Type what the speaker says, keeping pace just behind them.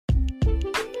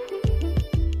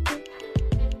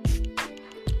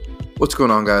What's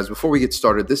going on, guys? Before we get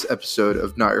started, this episode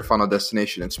of Not Your Final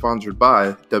Destination is sponsored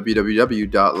by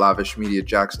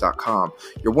www.lavishmediajacks.com,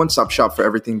 your one-stop shop for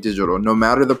everything digital. No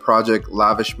matter the project,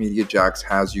 Lavish Media Jacks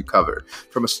has you covered.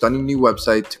 From a stunning new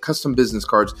website to custom business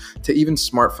cards to even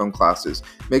smartphone classes,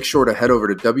 make sure to head over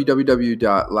to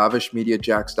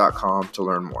www.lavishmediajacks.com to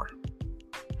learn more.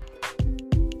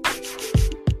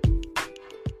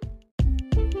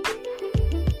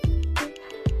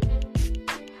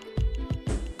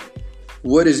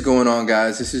 What is going on,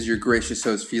 guys? This is your gracious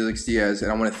host, Felix Diaz,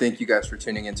 and I want to thank you guys for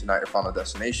tuning in to Not Your Final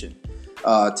Destination.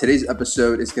 Today's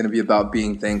episode is going to be about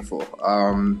being thankful.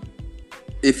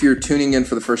 If you're tuning in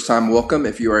for the first time, welcome.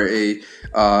 If you are a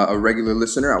regular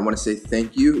listener, I want to say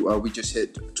thank you. We just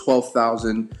hit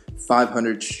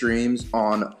 12,500 streams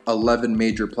on 11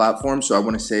 major platforms, so I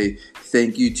want to say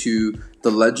thank you to the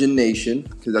Legend Nation,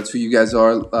 because that's who you guys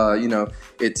are.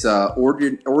 It's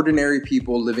ordinary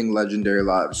people living legendary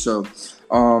lives. So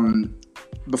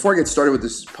before I get started with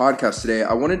this podcast today,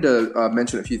 I wanted to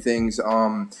mention a few things.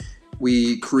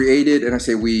 We created, and I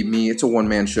say we, me, it's a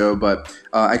one-man show, but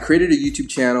I created a YouTube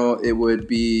channel. It would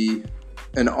be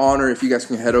an honor if you guys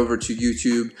can head over to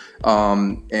YouTube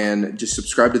and just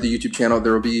subscribe to the YouTube channel.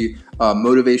 There will be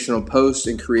motivational posts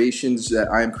and creations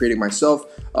that I am creating myself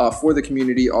for the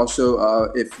community.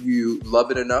 Also, if you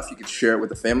love it enough, you can share it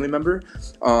with a family member.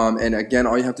 And again,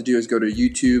 all you have to do is go to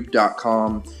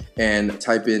youtube.com and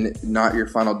type in Not Your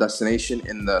Final Destination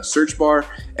in the search bar,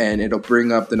 and it'll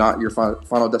bring up the Not Your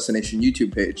Final Destination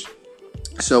YouTube page.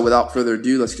 So without further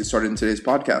ado, let's get started in today's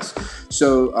podcast.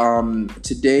 So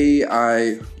today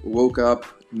I woke up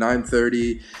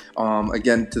 9:30.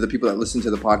 Again, to the people that listen to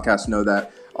the podcast know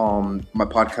that my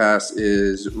podcast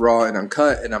is raw and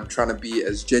uncut, and I'm trying to be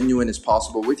as genuine as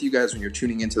possible with you guys when you're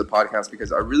tuning into the podcast,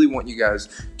 because I really want you guys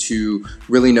to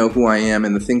really know who I am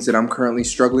and the things that I'm currently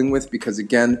struggling with, because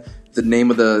again, the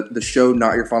name of the show,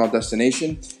 Not Your Final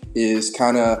Destination, is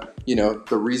kind of,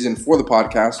 the reason for the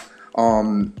podcast.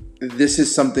 This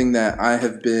is something that I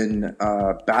have been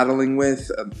battling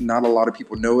with. Not a lot of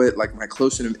people know it. Like my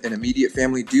close and immediate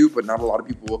family do, but not a lot of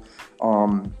people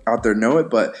out there know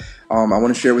it. But I want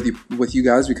to share with you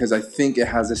guys, because I think it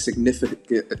has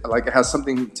it has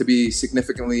something to be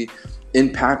significantly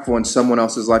impactful in someone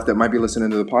else's life that might be listening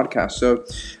to the podcast. So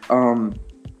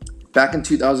back in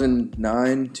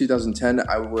 2009, 2010,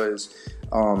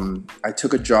 I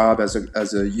took a job as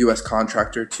a U.S.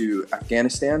 contractor to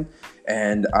Afghanistan,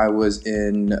 and I was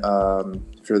in,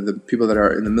 for the people that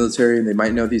are in the military, and they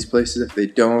might know these places. If they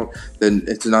don't, then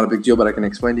it's not a big deal, but I can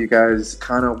explain to you guys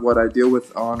kind of what I deal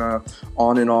with on a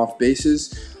on and off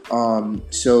basis.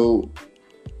 So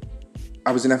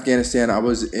I was in Afghanistan. I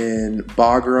was in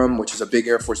Bagram, which is a big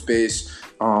Air Force base.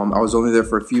 I was only there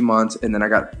for a few months, and then I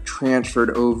got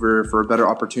transferred over for a better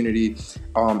opportunity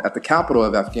at the capital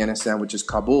of Afghanistan, which is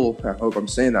Kabul. I hope I'm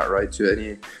saying that right to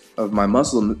any of my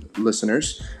Muslim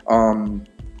listeners. While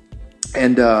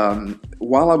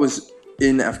I was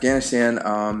in Afghanistan,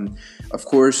 of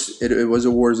course, it was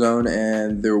a war zone,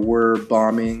 and there were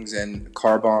bombings and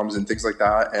car bombs and things like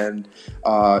that. And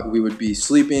we would be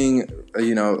sleeping,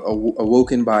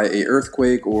 awoken by an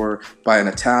earthquake or by an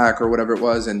attack or whatever it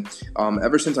was. And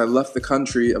ever since I left the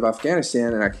country of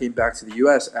Afghanistan and I came back to the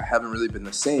U.S., I haven't really been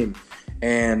the same.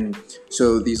 And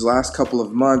so these last couple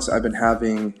of months, I've been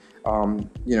having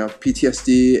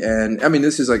PTSD, and I mean,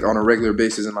 this is like on a regular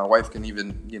basis, and my wife can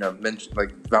even, mention,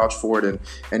 like, vouch for it,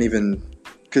 and even,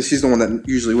 because she's the one that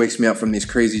usually wakes me up from these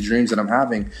crazy dreams that I'm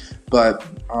having. But,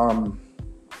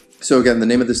 so again, the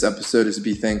name of this episode is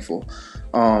Be Thankful.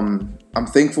 I'm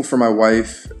thankful for my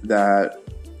wife, that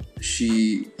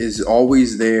she is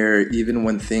always there, even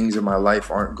when things in my life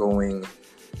aren't going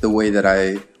the way that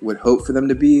I would hope for them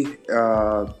to be.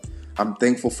 I'm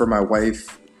thankful for my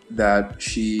wife, that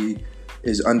she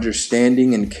is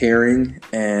understanding and caring,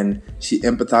 and she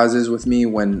empathizes with me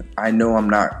when I know I'm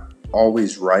not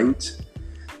always right.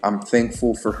 I'm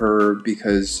thankful for her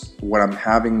because when I'm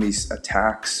having these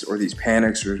attacks or these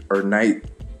panics or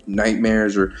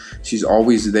nightmares, or she's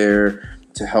always there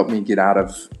to help me get out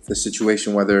of the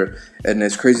situation, whether, and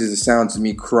as crazy as it sounds,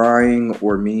 me crying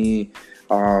or me,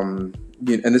 and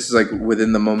this is like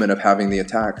within the moment of having the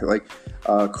attack, like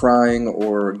crying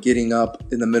or getting up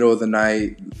in the middle of the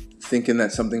night, thinking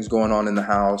that something's going on in the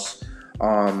house.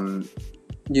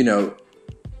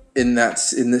 In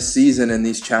this season, in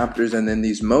these chapters, and in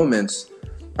these moments,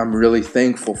 I'm really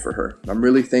thankful for her. I'm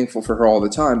really thankful for her all the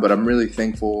time, but I'm really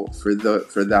thankful for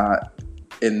that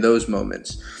in those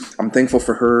moments. I'm thankful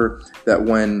for her that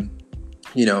when,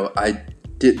 I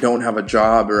don't have a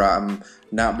job, or I'm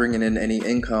not bringing in any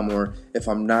income, or if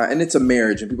I'm not, and it's a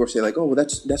marriage, and people say like, oh, well,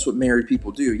 that's what married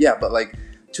people do. Yeah, but like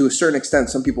to a certain extent,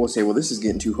 some people will say, well, this is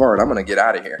getting too hard. I'm going to get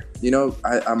out of here.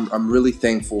 I'm really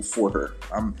thankful for her.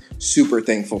 I'm super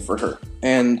thankful for her.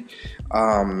 And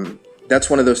that's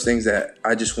one of those things that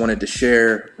I just wanted to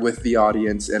share with the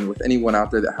audience and with anyone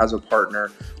out there that has a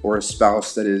partner or a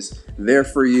spouse that is there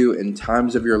for you in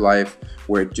times of your life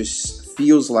where it just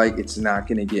feels like it's not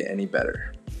going to get any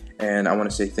better. And I want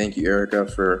to say thank you, Erica,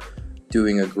 for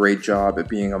doing a great job at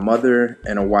being a mother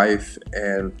and a wife.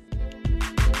 And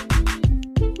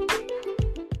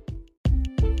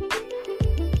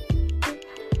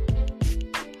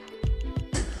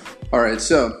all right,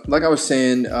 so like I was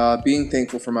saying, being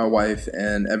thankful for my wife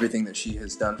and everything that she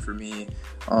has done for me,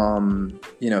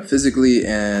 physically,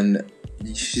 and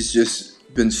she's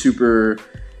just been super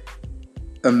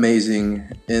amazing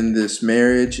in this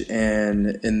marriage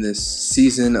and in this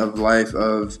season of life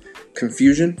of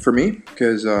confusion for me,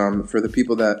 because for the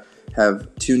people that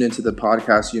have tuned into the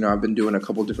podcast, I've been doing a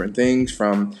couple different things,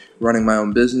 from running my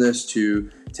own business to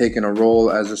taking a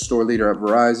role as a store leader at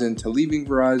Verizon, to leaving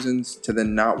Verizon, to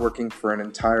then not working for an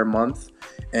entire month.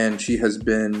 And she has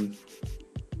been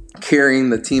carrying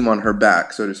the team on her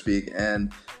back, so to speak.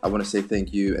 And I want to say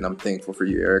thank you, and I'm thankful for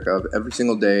you, Erica, every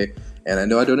single day. And I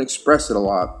know I don't express it a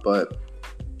lot, but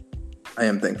I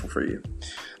am thankful for you.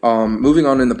 Moving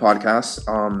on in the podcast,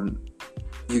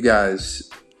 you guys,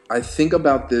 I think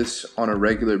about this on a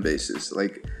regular basis.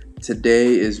 Like,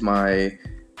 today is my,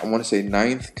 I want to say,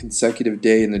 9th consecutive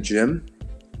day in the gym.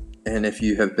 And if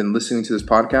you have been listening to this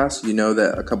podcast, you know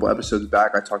that a couple episodes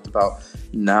back I talked about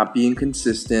not being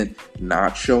consistent,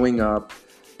 not showing up,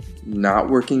 not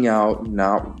working out,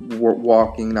 not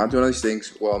walking, not doing all these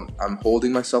things. Well, I'm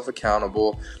holding myself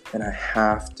accountable, and I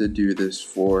have to do this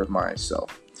for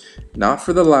myself. Not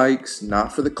for the likes,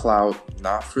 not for the clout,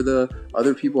 not for the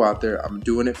other people out there. I'm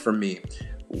doing it for me.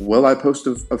 Will I post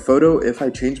a photo if I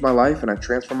change my life and I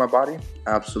transform my body?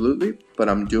 Absolutely. But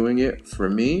I'm doing it for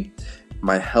me,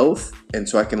 my health, and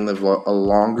so I can live a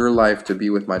longer life to be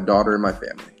with my daughter and my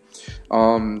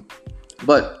family.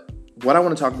 But what I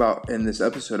want to talk about in this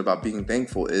episode about being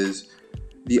thankful is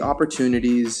the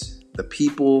opportunities, the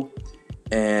people,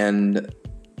 and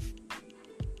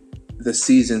the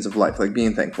seasons of life, like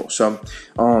being thankful. So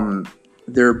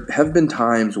there have been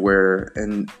times where,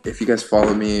 and if you guys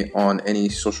follow me on any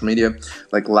social media,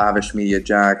 like Lavish Media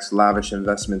Jacks, Lavish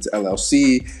Investments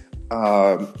LLC,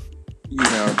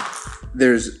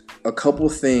 there's a couple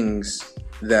things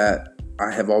that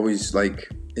I have always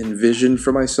envisioned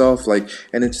for myself,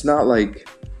 and it's not like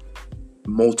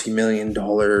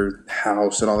multi-million-dollar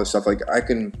house and all this stuff.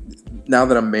 Now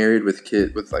that I'm married with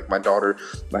my daughter,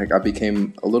 I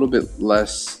became a little bit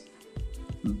less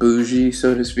bougie,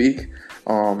 so to speak.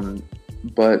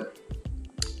 But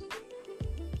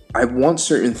I want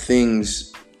certain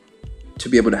things to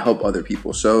be able to help other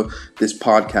people. So this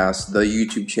podcast, the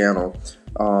YouTube channel,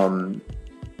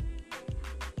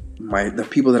 the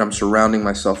people that I'm surrounding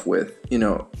myself with,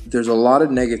 there's a lot of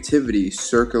negativity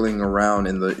circling around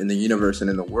in the universe and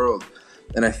in the world.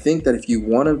 And I think that if you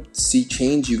want to see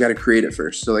change, you got to create it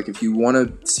first. So if you want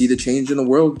to see the change in the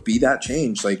world, be that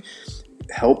change.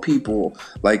 Help people.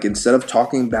 Instead of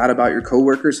talking bad about your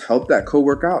coworkers, help that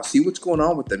coworker out. See what's going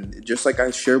on with them. Just like I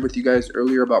shared with you guys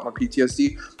earlier about my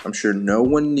PTSD, I'm sure no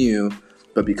one knew,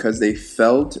 but because they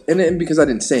felt, and because I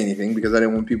didn't say anything, because I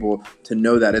didn't want people to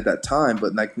know that at that time,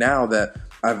 but now that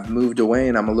I've moved away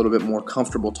and I'm a little bit more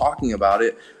comfortable talking about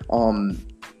it,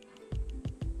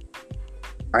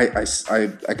 I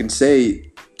can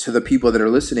say to the people that are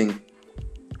listening,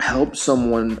 help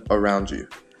someone around you.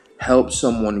 Help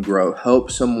someone grow.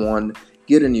 Help someone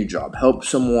get a new job. Help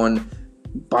someone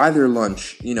buy their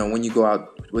lunch, when you go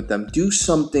out with them. Do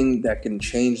something that can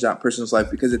change that person's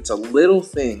life, because it's a little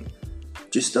thing,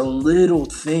 just a little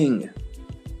thing,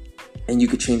 and you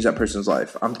could change that person's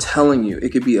life. I'm telling you,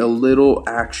 it could be a little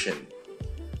action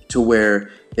to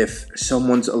where if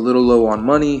someone's a little low on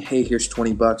money, hey, here's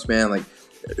 $20, man.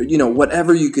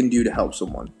 Whatever you can do to help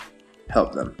someone,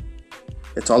 help them.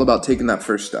 It's all about taking that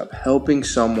first step, helping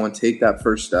someone take that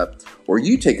first step, or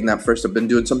you taking that first step and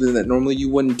doing something that normally you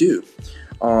wouldn't do.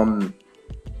 I'm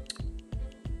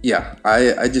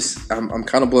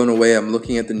kind of blown away. I'm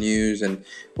looking at the news, and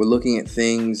we're looking at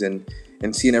things and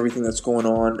seeing everything that's going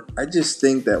on. I just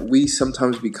think that we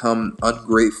sometimes become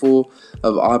ungrateful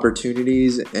of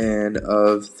opportunities and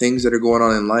of things that are going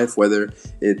on in life, whether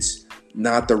it's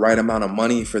not the right amount of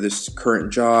money for this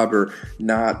current job, or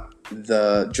not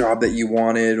the job that you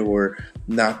wanted, or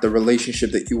not the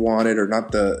relationship that you wanted, or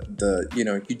not the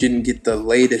you didn't get the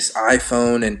latest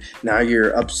iPhone and now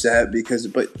you're upset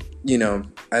but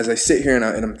as I sit here and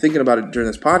I'm thinking about it during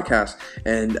this podcast,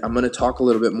 and I'm going to talk a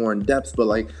little bit more in depth, but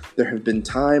like, there have been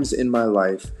times in my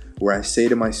life where I say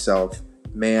to myself,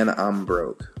 man, I'm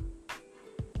broke.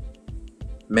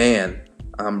 Man,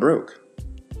 I'm broke.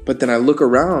 But then I look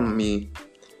around me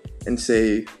and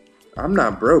say, I'm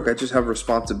not broke. I just have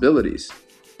responsibilities,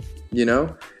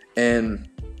 And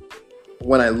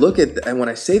when I look at and when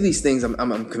I say these things,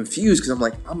 I'm confused, because I'm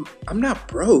like, I'm not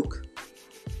broke.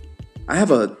 I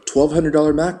have a $1,200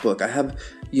 MacBook. I have,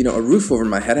 a roof over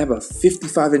my head. I have a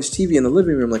 55-inch TV in the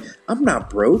living room. Like, I'm not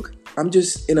broke. I'm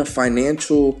just in a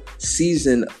financial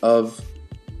season of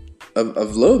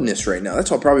lowness right now.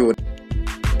 That's all probably what.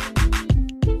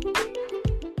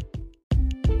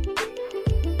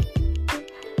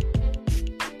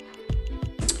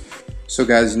 So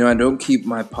guys, I don't keep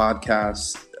my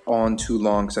podcast on too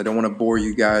long because I don't want to bore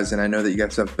you guys, and I know that you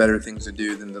guys have better things to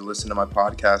do than to listen to my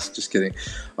podcast. Just kidding.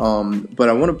 But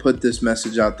I want to put this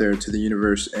message out there to the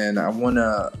universe, and I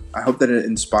hope that it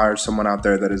inspires someone out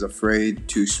there that is afraid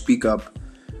to speak up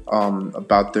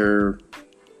about their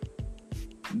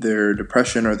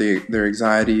depression, or their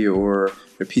anxiety, or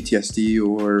their PTSD,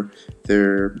 or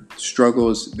their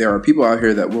struggles. There are people out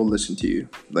here that will listen to you.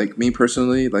 Like me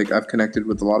personally, like I've connected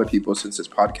with a lot of people since this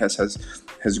podcast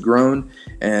has grown,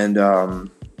 and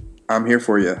I'm here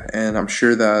for you. And I'm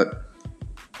sure that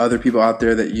other people out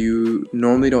there that you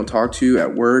normally don't talk to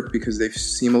at work because they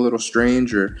seem a little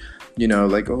strange, or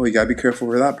like, oh, you gotta be careful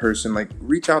for that person, like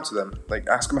reach out to them, like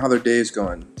ask them how their day is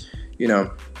going,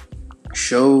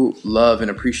 show love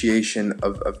and appreciation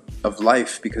of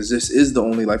life, because this is the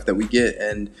only life that we get.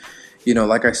 And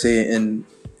like I say in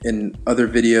other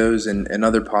videos and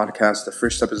other podcasts, the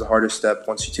first step is the hardest step.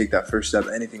 Once you take that first step,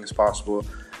 anything is possible.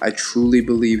 I truly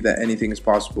believe that anything is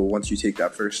possible once you take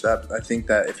that first step. I think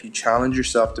that if you challenge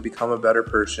yourself to become a better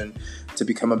person, to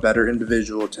become a better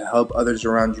individual, to help others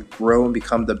around you grow and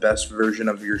become the best version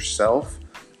of yourself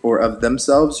or of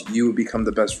themselves, you will become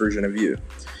the best version of you.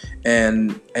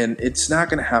 And it's not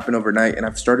going to happen overnight, and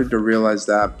I've started to realize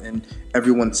that, and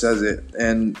everyone says it.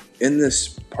 And in this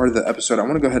part of the episode, I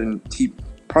want to go ahead and he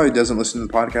probably doesn't listen to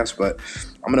the podcast, but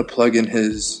I'm going to plug in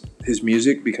his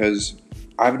music, because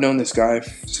I've known this guy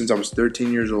since I was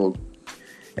 13 years old,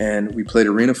 and we played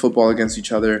arena football against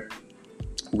each other.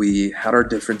 We had our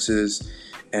differences,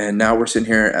 and now we're sitting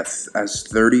here as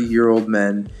 30-year-old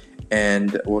men,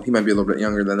 and well, he might be a little bit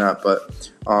younger than that,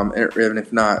 but even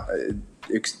if not,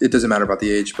 it doesn't matter about the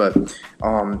age, but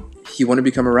he wanted to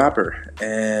become a rapper,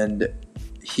 and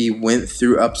he went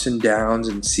through ups and downs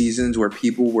and seasons where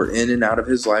people were in and out of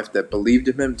his life that believed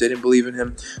in him, didn't believe in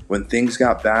him. When things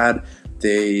got bad,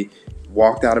 they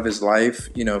walked out of his life,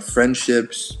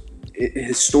 friendships.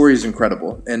 His story is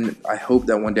incredible, and I hope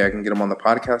that one day I can get him on the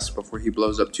podcast before he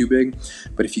blows up too big.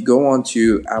 But if you go on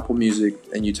to Apple Music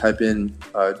and you type in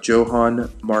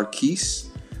Johan Marquise,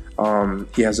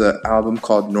 he has an album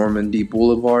called Normandy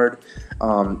Boulevard.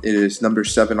 It is number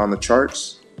 7 on the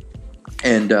charts,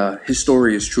 and his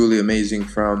story is truly amazing,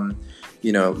 from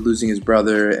losing his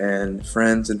brother and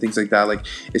friends and things like that. Like,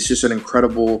 it's just an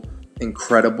incredible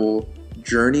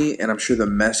journey, and I'm sure the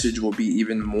message will be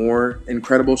even more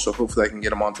incredible. So hopefully I can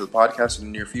get him onto the podcast in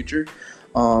the near future,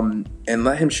 and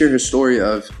let him share his story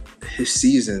of his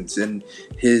seasons and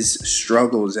his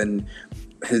struggles and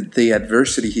the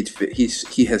adversity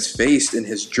he has faced in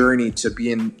his journey to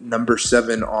being number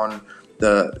 7 on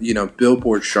the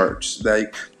Billboard charts.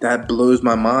 Like, that blows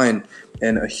my mind,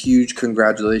 and a huge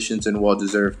congratulations and well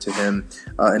deserved to him.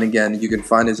 And again, you can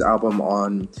find his album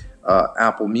on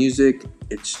Apple Music.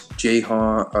 It's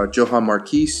Johan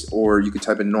Marquise, or you can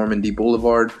type in Normandy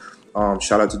Boulevard.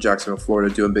 Shout out to Jacksonville,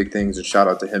 Florida, doing big things, and shout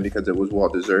out to him because it was well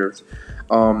deserved.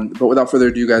 But without further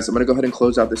ado, guys, I'm going to go ahead and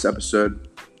close out this episode.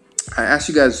 I ask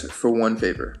you guys for one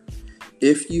favor.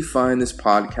 If you find this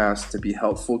podcast to be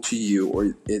helpful to you,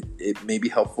 or it may be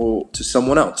helpful to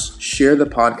someone else, share the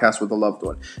podcast with a loved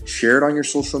one. Share it on your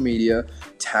social media.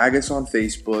 Tag us on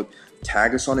Facebook.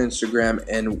 Tag us on Instagram.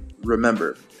 And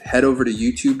remember, head over to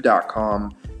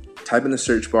youtube.com. Type in the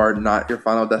search bar, Not Your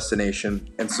Final Destination,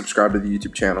 and subscribe to the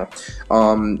YouTube channel.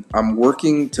 I'm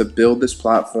working to build this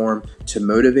platform to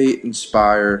motivate,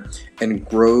 inspire, and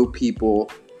grow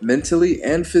people mentally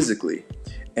and physically.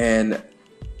 And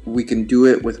we can do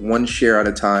it with one share at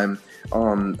a time.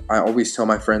 I always tell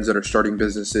my friends that are starting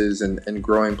businesses and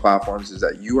growing platforms is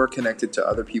that you are connected to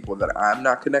other people that I'm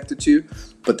not connected to,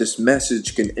 but this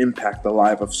message can impact the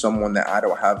life of someone that I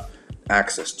don't have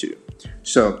access to.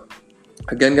 So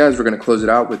Again, guys, we're going to close it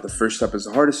out with the first step is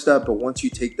the hardest step, but once you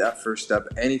take that first step,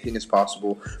 anything is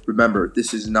possible. Remember,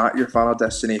 this is not your final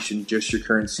destination, just your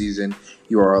current season.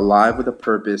 You are alive with a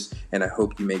purpose, and I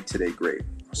hope you make today great.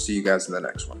 I'll see you guys in the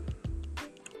next one.